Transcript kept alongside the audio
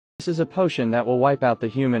This is a potion that will wipe out the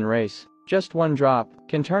human race. Just one drop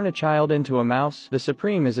can turn a child into a mouse. The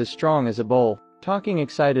Supreme is as strong as a bull, talking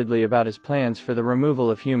excitedly about his plans for the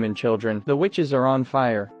removal of human children. The witches are on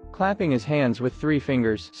fire, clapping his hands with 3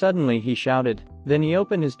 fingers. Suddenly he shouted. Then he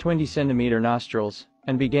opened his 20-centimeter nostrils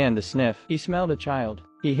and began to sniff. He smelled a child.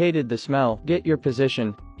 He hated the smell. Get your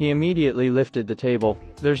position. He immediately lifted the table.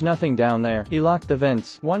 There's nothing down there. He locked the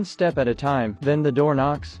vents, one step at a time. Then the door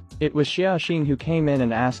knocks. It was Xiaoxing who came in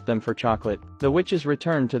and asked them for chocolate. The witches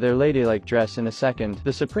returned to their ladylike dress in a second.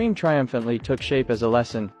 The Supreme triumphantly took shape as a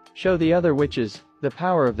lesson. Show the other witches the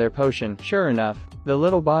power of their potion. Sure enough, the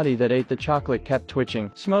little body that ate the chocolate kept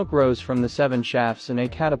twitching. Smoke rose from the 7 shafts and a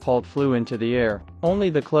catapult flew into the air.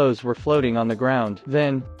 Only the clothes were floating on the ground.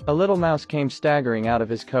 Then, a little mouse came staggering out of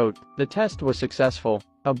his coat. The test was successful.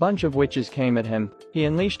 A bunch of witches came at him. He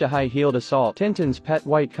unleashed a high-heeled assault. Tintin's pet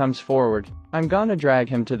White comes forward. I'm gonna drag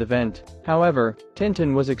him to the vent. However,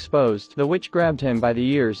 Tintin was exposed. The witch grabbed him by the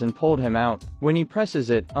ears and pulled him out. When he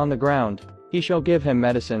presses it on the ground, he shall give him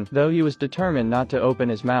medicine. Though he was determined not to open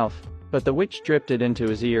his mouth, but the witch dripped it into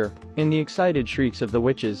his ear. In the excited shrieks of the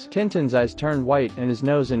witches, Tintin's eyes turned white and his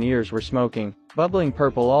nose and ears were smoking, bubbling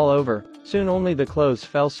purple all over. Soon only the clothes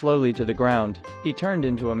fell slowly to the ground. He turned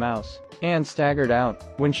into a mouse. Anne staggered out.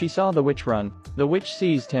 When she saw the witch run, the witch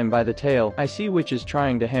seized him by the tail. I see witches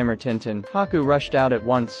trying to hammer Tintin. Haku rushed out at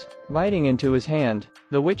once, biting into his hand.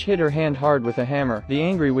 The witch hit her hand hard with a hammer. The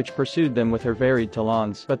angry witch pursued them with her varied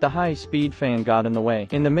talons, but the high-speed fan got in the way.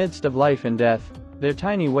 In the midst of life and death, their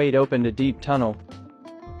tiny weight opened a deep tunnel.